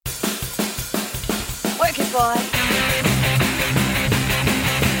Work it, boy.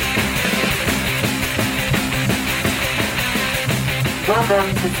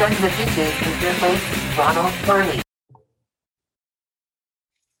 Welcome to Sons of Ditches with your host, Ronald Purley.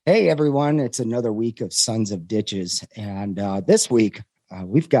 Hey everyone, it's another week of Sons of Ditches. And this week,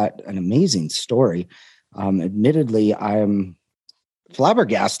 we've got an amazing story. Admittedly, I'm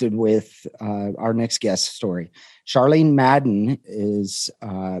flabbergasted with our next guest story. Charlene Madden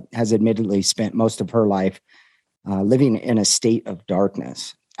has admittedly spent most of her life living in a state of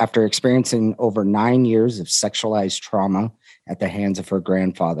darkness. After experiencing over 9 years of sexualized trauma at the hands of her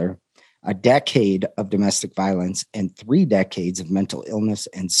grandfather, a decade of domestic violence, and 3 decades of mental illness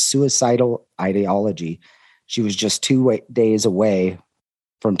and suicidal ideology, she was just 2 days away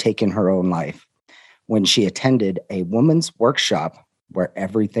from taking her own life when she attended a women's workshop where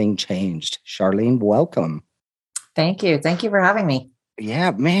everything changed. Charlene, welcome. Thank you. Thank you for having me.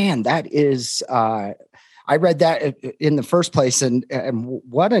 Yeah, man, that is... I read that in the first place, and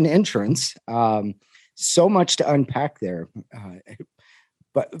what an entrance. So much to unpack there.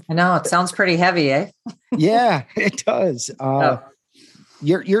 But I know it sounds pretty heavy, eh? Yeah, it does.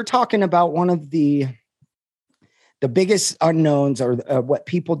 You're talking about one of the biggest unknowns, or what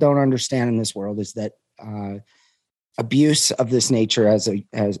people don't understand in this world, is that abuse of this nature as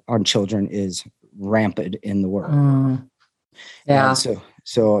on children is rampant in the world. Yeah. And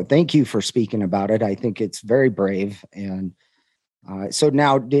so thank you for speaking about it. I think it's very brave. And so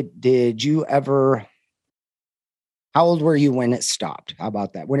now, did you ever? How old were you when it stopped? How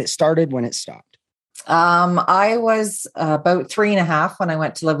about that? When it started, when it stopped? I was about 3.5 when I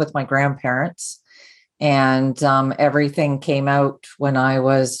went to live with my grandparents, and everything came out when I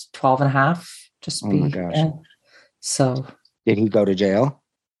was 12.5. My gosh. So did he go to jail?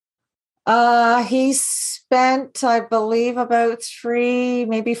 He spent, I believe, about 3,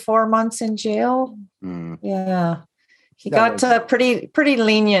 maybe 4 months in jail. Yeah. He got a pretty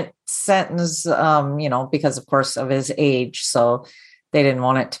lenient sentence, because of course of his age. So they didn't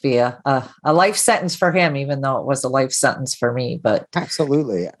want it to be a life sentence for him, even though it was a life sentence for me. But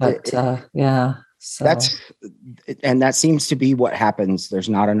absolutely. Yeah. So that seems to be what happens. There's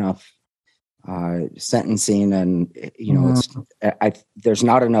not enough sentencing, and there's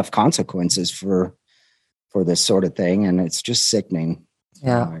not enough consequences for this sort of thing, and it's just sickening.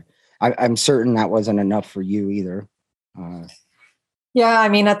 Yeah. I'm certain that wasn't enough for you either. Yeah, I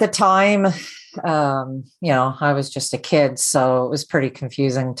mean, at the time, I was just a kid, so it was pretty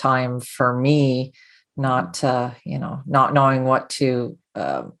confusing time for me, not knowing what to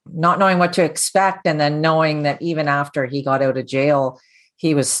expect, and then knowing that even after he got out of jail,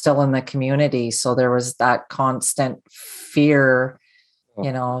 he was still in the community. So there was that constant fear,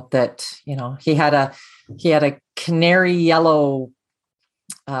 that he had a canary yellow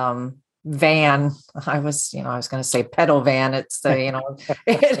van. I was going to say pedo van. It's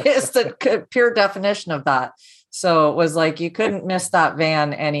it is the pure definition of that. So it was like, you couldn't miss that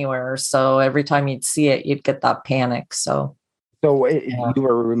van anywhere. So every time you'd see it, you'd get that panic. So you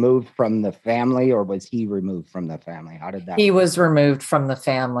were removed from the family, or was he removed from the family? How did that? He was removed from the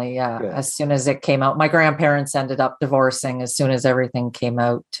family. Yeah. Good. As soon as it came out, my grandparents ended up divorcing as soon as everything came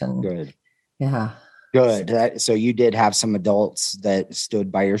out. And good. Yeah. Good. So you did have some adults that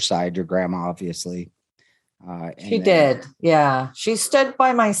stood by your side, your grandma, obviously. She did. Yeah. She stood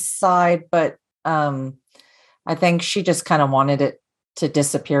by my side, but I think she just kind of wanted it to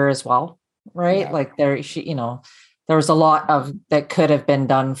disappear as well. Right. Yeah. Like there was a lot of that could have been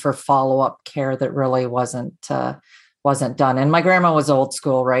done for follow-up care that really wasn't done. And my grandma was old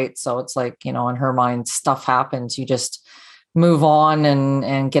school, right? So it's like, in her mind, stuff happens. You just move on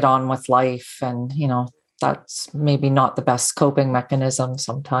and get on with life. And, that's maybe not the best coping mechanism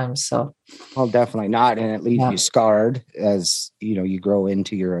sometimes. So, well, definitely not. And it leaves you scarred as, you grow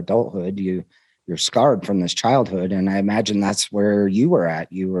into your adulthood. You're scarred from this childhood. And I imagine that's where you were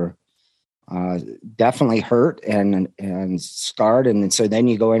at. You were definitely hurt and scarred. And so then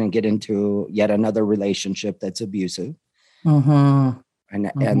you go in and get into yet another relationship that's abusive. Mm-hmm.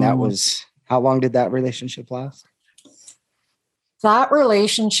 And that was, how long did that relationship last? That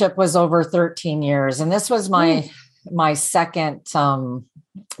relationship was over 13 years. And this was my second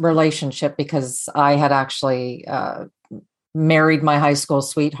relationship, because I had actually married my high school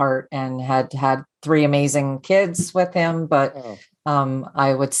sweetheart and had 3 amazing kids with him. But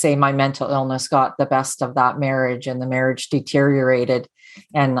I would say my mental illness got the best of that marriage, and the marriage deteriorated.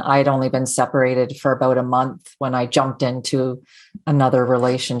 And I'd only been separated for about a month when I jumped into another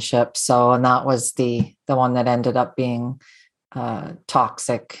relationship. So, and that was the one that ended up being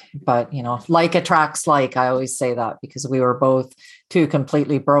toxic, but like attracts like. I always say that because we were both two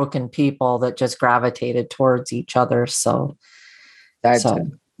completely broken people that just gravitated towards each other. So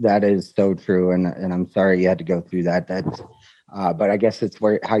that is so true, and I'm sorry you had to go through that. But I guess it's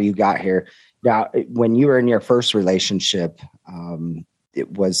how you got here. Now, when you were in your first relationship,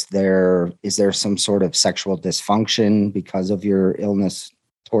 is there some sort of sexual dysfunction because of your illness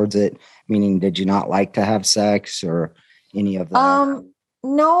towards it? Meaning, did you not like to have sex or any of that?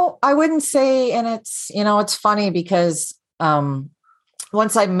 No, I wouldn't say. And it's funny because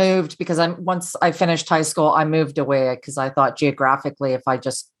once I moved, once I finished high school, I moved away because I thought geographically, if I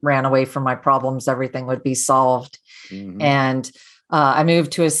just ran away from my problems, everything would be solved. Mm-hmm. And I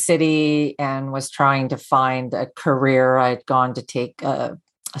moved to a city and was trying to find a career. I'd gone to take a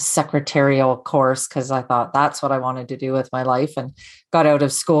secretarial course because I thought that's what I wanted to do with my life, and got out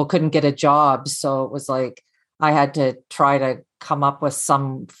of school, couldn't get a job. So it was like I had to try to come up with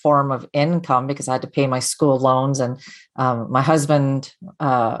some form of income because I had to pay my school loans. And my husband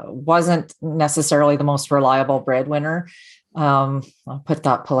wasn't necessarily the most reliable breadwinner. I'll put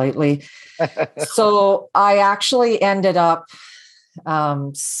that politely. So I actually ended up,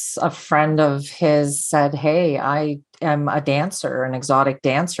 a friend of his said, "Hey, I am a dancer, an exotic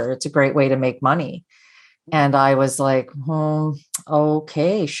dancer. It's a great way to make money." And I was like,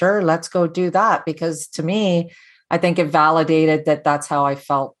 okay, sure, let's go do that. Because to me, I think it validated that that's how I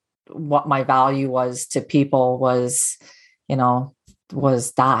felt, what my value was to people was my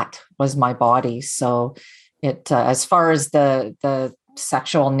body. So it, as far as the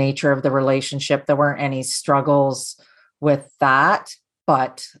sexual nature of the relationship, there weren't any struggles with that,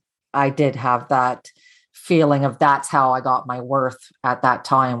 but I did have that feeling of that's how I got my worth at that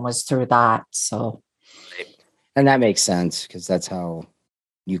time, was through that. So. And that makes sense because that's how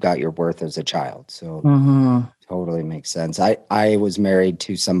you got your worth as a child. So Totally makes sense. I was married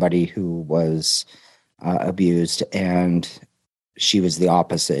to somebody who was abused, and she was the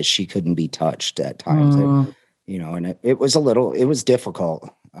opposite. She couldn't be touched at times. And it was difficult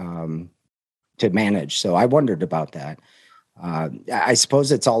to manage. So I wondered about that. I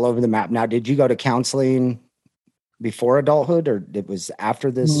suppose it's all over the map. Now, did you go to counseling before adulthood, or it was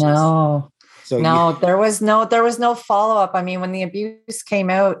after this? No. There was no follow-up. I mean, when the abuse came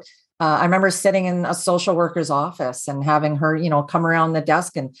out, I remember sitting in a social worker's office and having her, come around the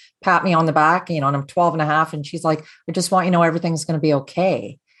desk and pat me on the back, and I'm 12 and a half. And she's like, "I just want you to know everything's going to be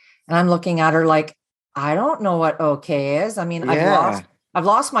okay." And I'm looking at her like, I don't know what okay is. I mean, I've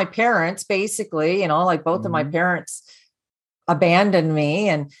lost my parents, basically, like both of my parents abandoned me.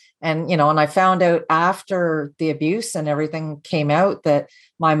 And I found out after the abuse and everything came out that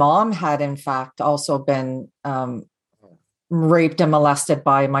my mom had in fact also been raped and molested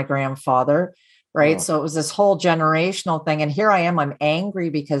by my grandfather. Right. Oh. So it was this whole generational thing. And here I am, I'm angry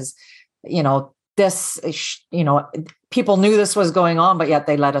because, this, people knew this was going on, but yet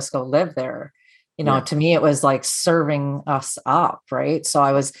they let us go live there. To me, it was like serving us up. Right. So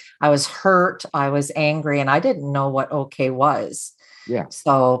I was hurt. I was angry, and I didn't know what okay was. Yeah.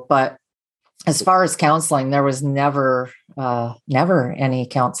 So, but as far as counseling, there was never any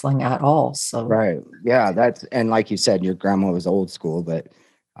counseling at all. So, right. Yeah. And like you said, your grandma was old school, but,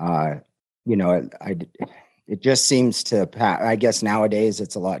 it just seems to, I guess nowadays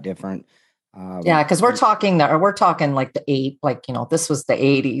it's a lot different. Yeah, because we're talking like this was the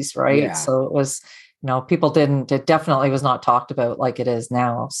 80s, right? Yeah. So it was, it definitely was not talked about like it is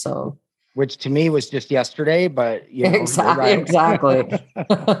now. So, which to me was just yesterday, but exactly.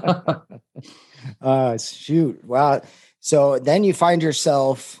 Shoot. Wow. So then you find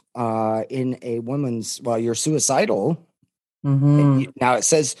yourself in a woman's, you're suicidal. Mm-hmm. Now it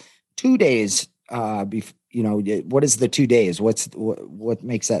says 2 days, what is the 2 days? What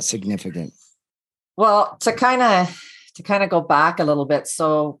makes that significant? Well, to kind of go back a little bit.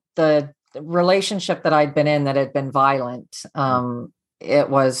 So the relationship that I'd been in that had been violent, it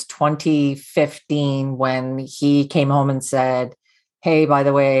was 2015 when he came home and said, "Hey, by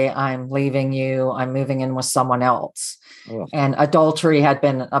the way, I'm leaving you. I'm moving in with someone else." Oh. And adultery had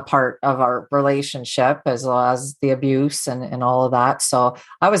been a part of our relationship, as well as the abuse and all of that. So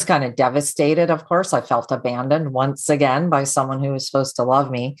I was kind of devastated. Of course, I felt abandoned once again by someone who was supposed to love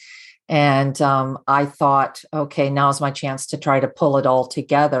me. And I thought, okay, now's my chance to try to pull it all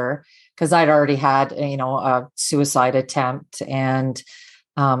together, because I'd already had, a suicide attempt. And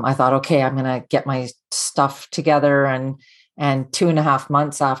I thought, okay, I'm going to get my stuff together and And 2.5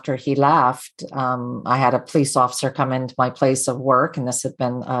 months after he left, I had a police officer come into my place of work. And this had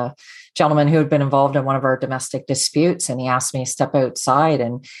been a gentleman who had been involved in one of our domestic disputes. And he asked me to step outside,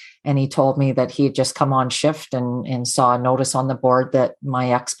 and he told me that he had just come on shift and saw a notice on the board that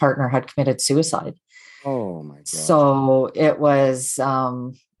my ex-partner had committed suicide. Oh my God. So it was,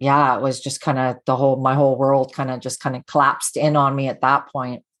 it was just kind of my whole world kind of collapsed in on me at that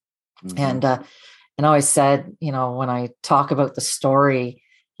point. And I always said, when I talk about the story,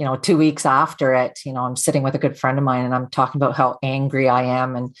 2 weeks after it, I'm sitting with a good friend of mine and I'm talking about how angry I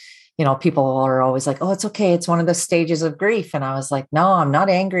am. And, people are always like, oh, it's okay. It's one of the stages of grief. And I was like, no, I'm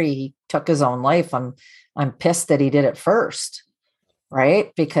not angry. He took his own life. I'm pissed that he did it first.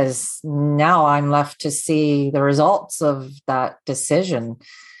 Right. Because now I'm left to see the results of that decision.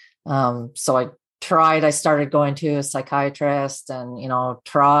 So I started going to a psychiatrist and,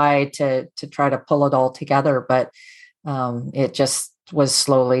 tried to pull it all together, but it just was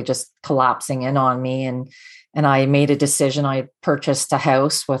slowly just collapsing in on me. And I made a decision. I purchased a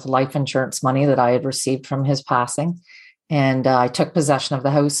house with life insurance money that I had received from his passing. And I took possession of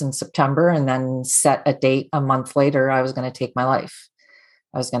the house in September and then set a date a month later. I was going to take my life.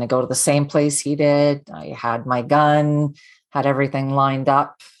 I was going to go to the same place he did. I had my gun, had everything lined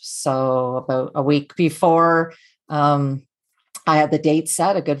up. So about a week before I had the date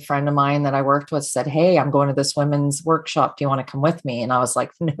set, a good friend of mine that I worked with said, hey, I'm going to this women's workshop. Do you want to come with me? And I was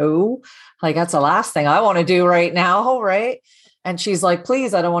like, no, that's the last thing I want to do right now. Right. And she's like,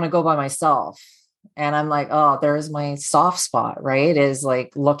 please, I don't want to go by myself. And I'm like, oh, there's my soft spot, right? Is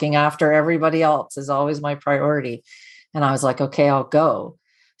like looking after everybody else is always my priority. And I was like, okay, I'll go.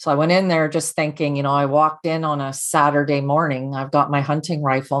 So I went in there just thinking, I walked in on a Saturday morning. I've got my hunting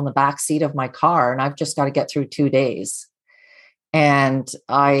rifle in the back seat of my car and I've just got to get through 2 days. And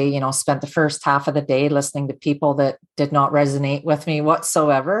I, spent the first half of the day listening to people that did not resonate with me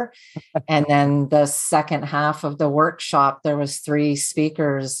whatsoever. And then the second half of the workshop, there was 3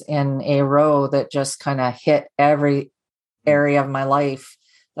 speakers in a row that just kind of hit every area of my life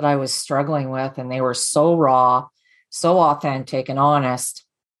that I was struggling with. And they were so raw, so authentic and honest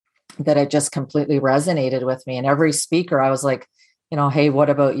that it just completely resonated with me. And every speaker, I was like, hey, what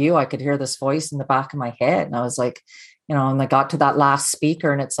about you? I could hear this voice in the back of my head. And I was like, and I got to that last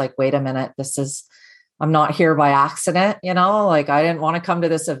speaker and it's like, wait a minute, I'm not here by accident, I didn't want to come to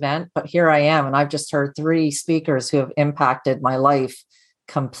this event, but here I am. And I've just heard 3 speakers who have impacted my life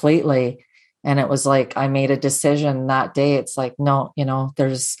completely. And it was like, I made a decision that day. It's like, no,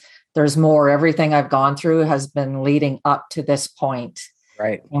 there's more. Everything I've gone through has been leading up to this point.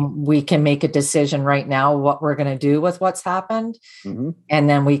 Right. And we can make a decision right now what we're going to do with what's happened. And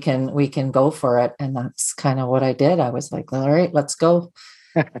then we can go for it. And that's kind of what I did. I was like, all right, let's go.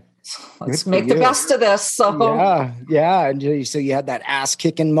 Let's make the best of this. So yeah. And so you had that ass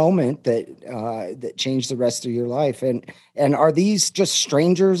kicking moment that changed the rest of your life. And are these just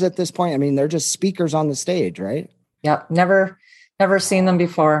strangers at this point? I mean, they're just speakers on the stage, right? Yeah. Never seen them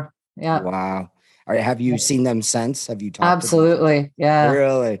before. Yeah. Wow. All right, have you seen them since? Have you talked? Absolutely. Yeah.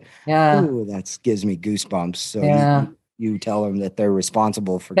 Really? Yeah. Ooh, that gives me goosebumps. So yeah. you tell them that they're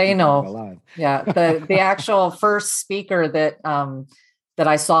responsible for they know them alive. Yeah. The actual first speaker that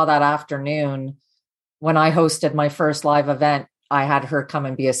I saw that afternoon when I hosted my first live event, I had her come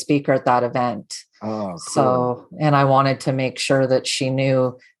and be a speaker at that event. Oh, cool. So, and I wanted to make sure that she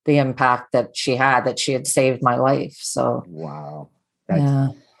knew the impact that she had saved my life. So, wow. Yeah.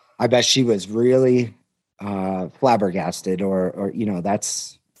 I bet she was really flabbergasted or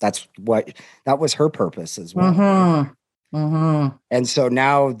that was her purpose as well. Mm-hmm. Mm-hmm. And so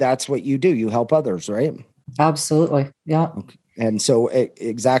now that's what you do. You help others, right? Absolutely. Yeah. Okay. And so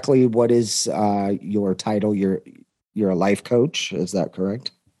exactly what is your title? You're a life coach. Is that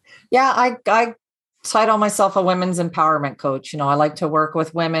correct? Yeah. I title myself a women's empowerment coach. I like to work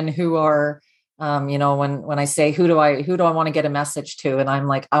with women who are, when I say, who do I want to get a message to? And I'm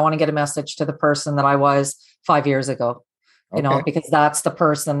like, I want to get a message to the person that I was 5 years ago, because that's the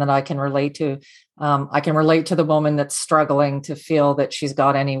person that I can relate to. I can relate to the woman that's struggling to feel that she's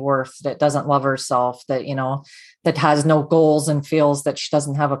got any worth, that doesn't love herself, that, that has no goals and feels that she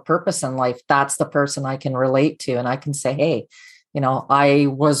doesn't have a purpose in life. That's the person I can relate to. And I can say, hey, I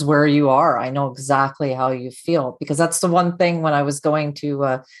was where you are. I know exactly how you feel, because that's the one thing when I was going to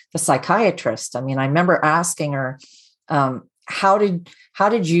the psychiatrist. I mean, I remember asking her, how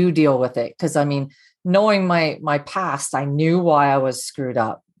did you deal with it? Because knowing my past, I knew why I was screwed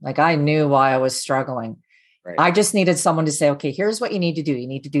up. Like I knew why I was struggling. Right. I just needed someone to say, okay, here's what you need to do. You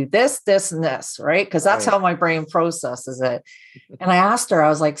need to do this, this, and this, right? Because that's how my brain processes it. And I asked her, I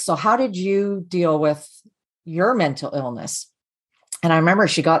was like, so how did you deal with your mental illness? And I remember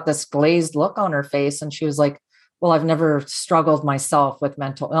she got this glazed look on her face and she was like, well, I've never struggled myself with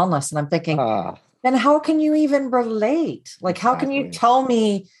mental illness. And I'm thinking, then how can you even relate? Like, how can you tell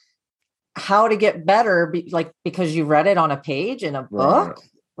me how to get better? Because you read it on a page in a book,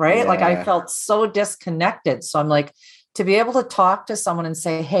 right? Yeah. Like I felt so disconnected. So I'm like, to be able to talk to someone and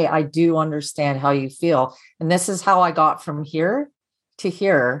say, hey, I do understand how you feel. And this is how I got from here to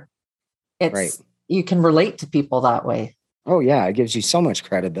here. You can relate to people that way. Oh yeah. It gives you so much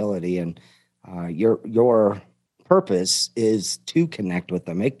credibility, and your purpose is to connect with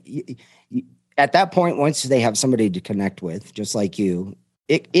them. At that point, once they have somebody to connect with, just like you,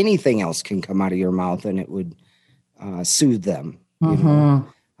 anything else can come out of your mouth and it would soothe them. You know?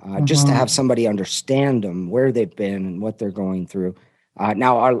 Just to have somebody understand them, where they've been and what they're going through.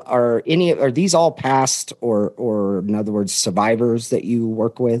 Now, are these all past or in other words, survivors that you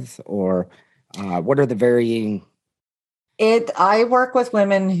work with, or what are the varying? I work with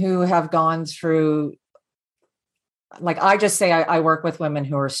women who have gone through, like I just say, I work with women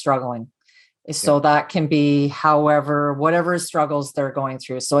who are struggling. So that can be whatever struggles they're going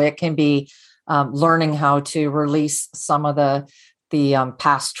through. So it can be learning how to release some of the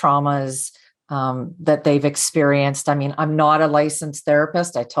past traumas that they've experienced. I mean, I'm not a licensed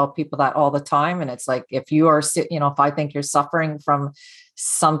therapist. I tell people that all the time. And it's like, if you are, if I think you're suffering from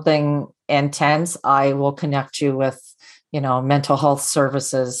something intense, I will connect you with, mental health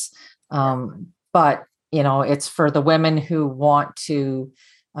services. But, it's for the women who want to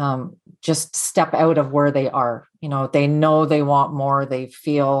just step out of where they are. They know they want more. They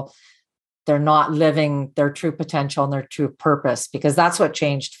feel they're not living their true potential and their true purpose, because that's what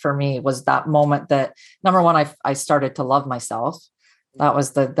changed for me, was that moment that, number one, I started to love myself. That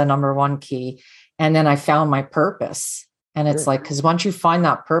was the number one key. And then I found my purpose. And it's like, because once you find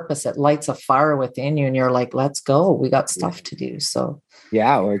that purpose, it lights a fire within you and you're like, let's go. We got stuff to do. So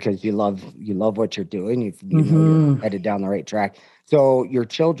yeah, because you love what you're doing. You know you're headed down the right track. So your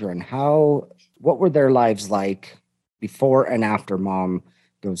children, what were their lives like before and after mom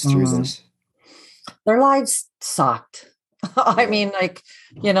goes through this? Their lives sucked. I mean,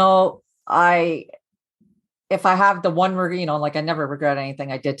 if I have the one regret, I never regret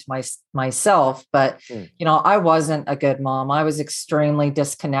anything I did to myself, but I wasn't a good mom. I was extremely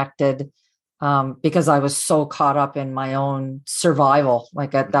disconnected because I was so caught up in my own survival.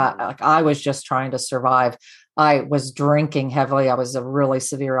 I was just trying to survive. I was drinking heavily. I was a really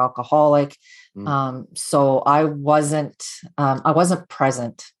severe alcoholic. So I wasn't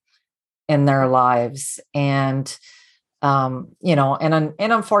present in their lives. And, and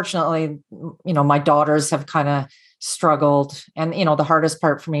unfortunately, my daughters have kind of struggled. And, the hardest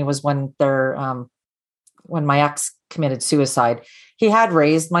part for me was when my ex committed suicide. He had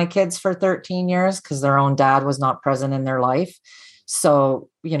raised my kids for 13 years because their own dad was not present in their life. So,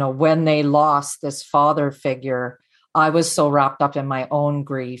 when they lost this father figure, I was so wrapped up in my own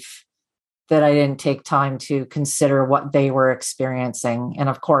grief that I didn't take time to consider what they were experiencing. And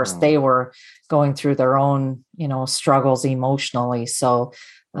of course, they were going through their own, struggles emotionally. So,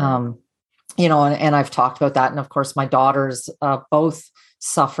 and I've talked about that. And of course, my daughters both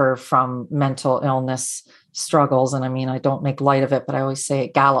suffer from mental illness struggles. And I mean, I don't make light of it, but I always say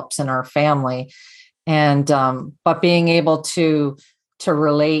it gallops in our family. And, but being able to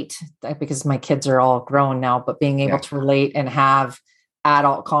relate, because my kids are all grown now, but being able to relate and have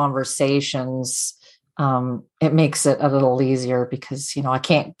adult conversations, it makes it a little easier, because, I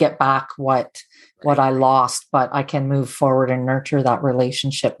can't get back what I lost, but I can move forward and nurture that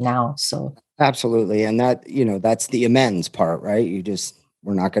relationship now. So absolutely. And that, that's the amends part, right?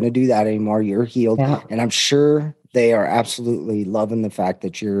 We're not going to do that anymore. You're healed. Yeah. And I'm sure they are absolutely loving the fact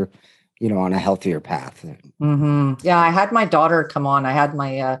that you're, on a healthier path. Yeah. I had my daughter come on. I had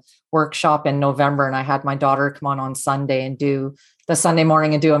my workshop in November, and I had my daughter come on Sunday and do the Sunday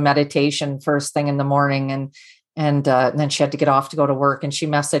morning and do a meditation first thing in the morning. And then she had to get off to go to work, and she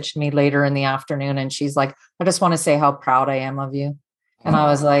messaged me later in the afternoon, and she's like, I just want to say how proud I am of you. And I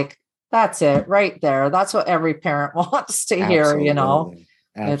was like, that's it right there. That's what every parent wants to hear,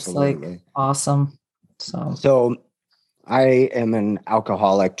 Absolutely. It's like awesome. So I am an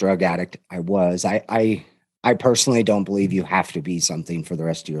alcoholic, drug addict. I personally don't believe you have to be something for the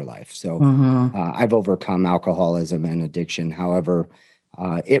rest of your life. So I've overcome alcoholism and addiction. However,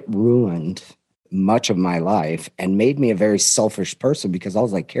 it ruined much of my life and made me a very selfish person, because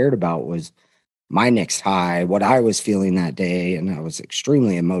all I cared about was my next high, what I was feeling that day. And I was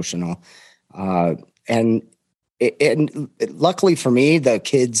extremely emotional. And luckily for me, the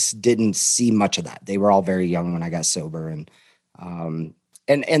kids didn't see much of that. They were all very young when I got sober. And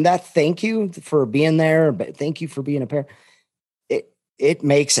that, thank you for being there, but thank you for being a parent. it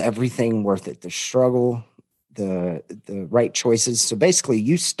makes everything worth it. The struggle, the right choices. So basically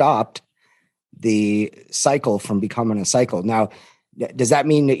you stopped the cycle from becoming a cycle. Now, does that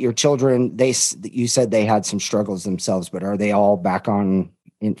mean that your children, you said they had some struggles themselves, but are they all back on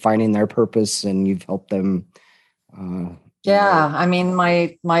in finding their purpose and you've helped them? Yeah. I mean,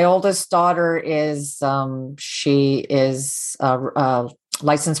 my oldest daughter is, she is a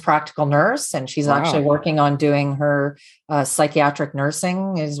licensed practical nurse, and she's actually working on doing her psychiatric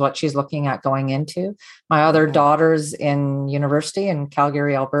nursing is what she's looking at going into. My other daughter's in university in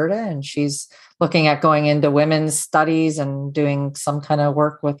Calgary, Alberta, and she's looking at going into women's studies and doing some kind of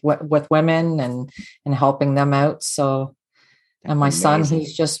work with women and helping them out. So, and my son,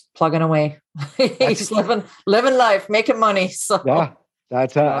 he's just plugging away. He's living life, making money. So yeah,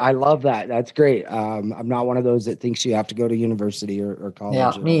 that's I love that. That's great. I'm not one of those that thinks you have to go to university or college.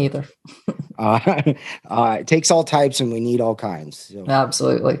 Yeah, me either. It takes all types, and we need all kinds. So,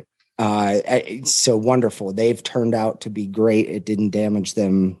 absolutely. It's so wonderful. They've turned out to be great. It didn't damage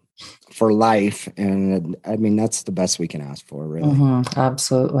them for life, and I mean that's the best we can ask for, really.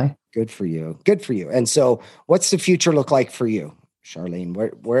 Absolutely. Good for you. Good for you. And so, what's the future look like for you, Charlene?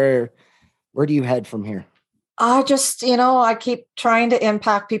 Where do you head from here? I just, I keep trying to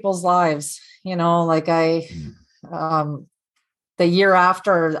impact people's lives. Like the year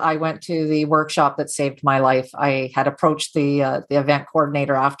after I went to the workshop that saved my life, I had approached the event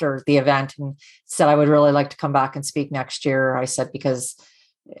coordinator after the event and said I would really like to come back and speak next year. I said because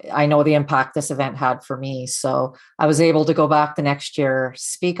I know the impact this event had for me. So I was able to go back the next year,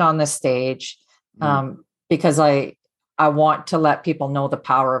 speak on the stage, because I want to let people know the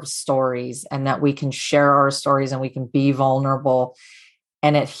power of stories and that we can share our stories and we can be vulnerable,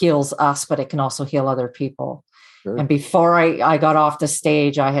 and it heals us, but it can also heal other people. Sure. And before I got off the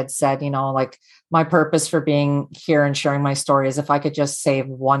stage, I had said, like my purpose for being here and sharing my story is if I could just save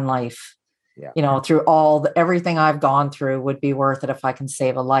one life, through everything I've gone through would be worth it if I can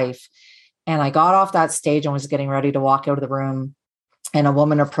save a life. And I got off that stage and was getting ready to walk out of the room. And a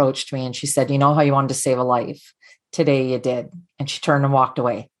woman approached me and she said, you know how you wanted to save a life? Today you did. And she turned and walked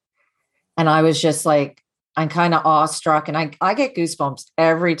away. And I was just like, I'm kind of awestruck. And I get goosebumps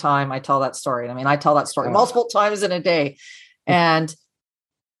every time I tell that story. I mean, I tell that story multiple times in a day. And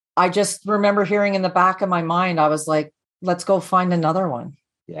I just remember hearing in the back of my mind, I was like, let's go find another one.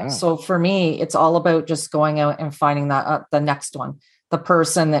 Yeah. So for me, it's all about just going out and finding that the next one, the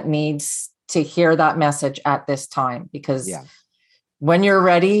person that needs to hear that message at this time, because when you're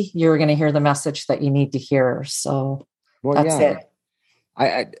ready, you're going to hear the message that you need to hear. So that's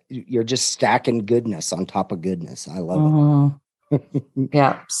it. You're just stacking goodness on top of goodness. I love it.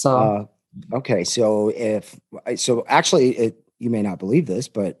 Yeah. So, okay. So actually you may not believe this,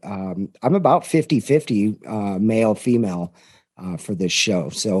 but I'm about 50-50 male, female for this show.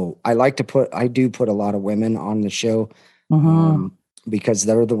 So I do put a lot of women on the show because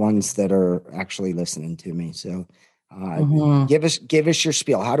they're the ones that are actually listening to me. So give us your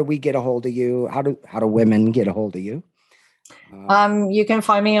spiel. How do we get a hold of you? How do women get a hold of you? You can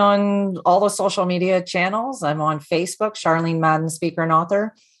find me on all the social media channels. I'm on Facebook, Charlene Madden, speaker and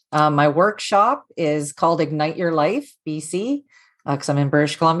author. My workshop is called Ignite Your Life, BC, because I'm in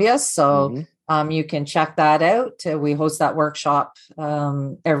British Columbia. So you can check that out. We host that workshop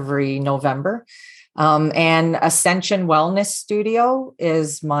every November. And Ascension Wellness Studio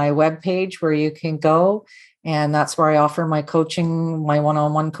is my webpage where you can go. And that's where I offer my coaching, my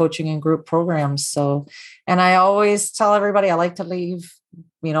one-on-one coaching and group programs. So, and I always tell everybody I like to leave,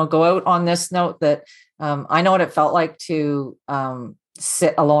 go out on this note that I know what it felt like to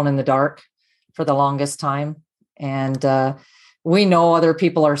sit alone in the dark for the longest time. And we know other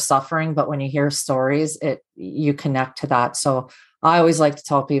people are suffering, but when you hear stories, you connect to that. So I always like to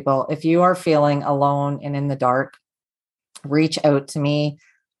tell people, if you are feeling alone and in the dark, reach out to me.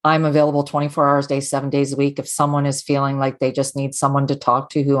 I'm available 24 hours a day, 7 days a week. If someone is feeling like they just need someone to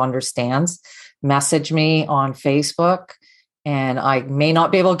talk to who understands, message me on Facebook. And I may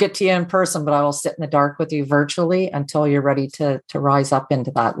not be able to get to you in person, but I will sit in the dark with you virtually until you're ready to rise up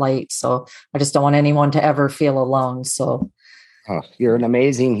into that light. So I just don't want anyone to ever feel alone. So you're an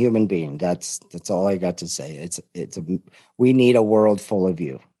amazing human being. That's all I got to say. We need a world full of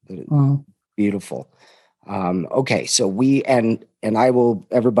you. Beautiful. Okay. So I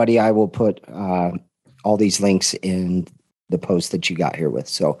will put all these links in the post that you got here with.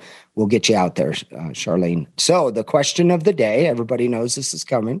 So we'll get you out there, Charlene. So the question of the day, everybody knows this is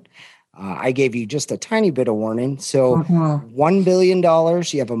coming. I gave you just a tiny bit of warning. So $1 billion,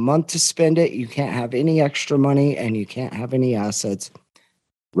 you have a month to spend it. You can't have any extra money and you can't have any assets.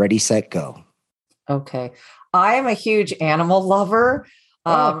 Ready, set, go. Okay. I am a huge animal lover.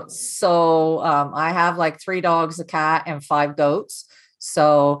 Oh. I have like 3 dogs, a cat, and 5 goats.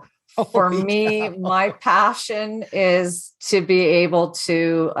 So for Holy me, cow. my passion is to be able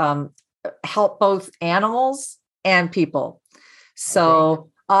to help both animals and people. So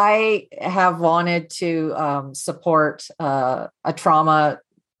I have wanted to support a trauma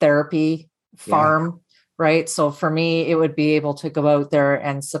therapy farm, right? So for me, it would be able to go out there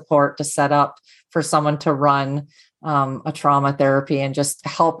and support to set up for someone to run a trauma therapy and just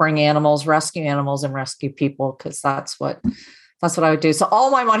help bring animals, rescue animals, and rescue people, because that's what I would do. So all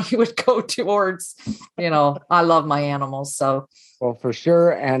my money would go towards, I love my animals. So well, for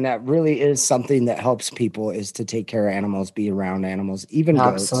sure. And that really is something that helps people, is to take care of animals, be around animals, even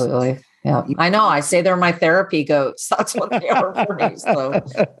goats. absolutely. Yeah. I know. I say they're my therapy goats. That's what they are for me.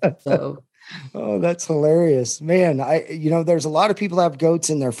 So Oh, that's hilarious, man. There's a lot of people that have goats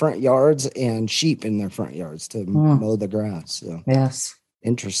in their front yards and sheep in their front yards to mow the grass. So yes.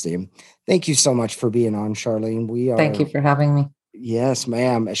 Interesting. Thank you so much for being on, Charlene. Thank you for having me. Yes,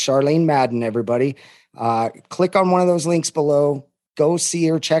 ma'am. Charlene Madden, everybody. Click on one of those links below. Go see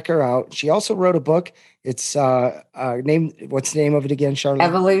her, check her out. She also wrote a book. It's what's the name of it again, Charlene?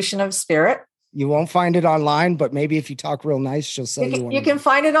 Evolution of Spirit. You won't find it online, but maybe if you talk real nice, she'll sell you one. You can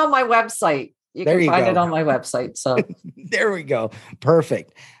find it on my website. You can find it on my website. So there we go.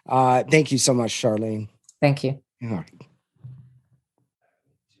 Perfect. Thank you so much, Charlene. Thank you. All right.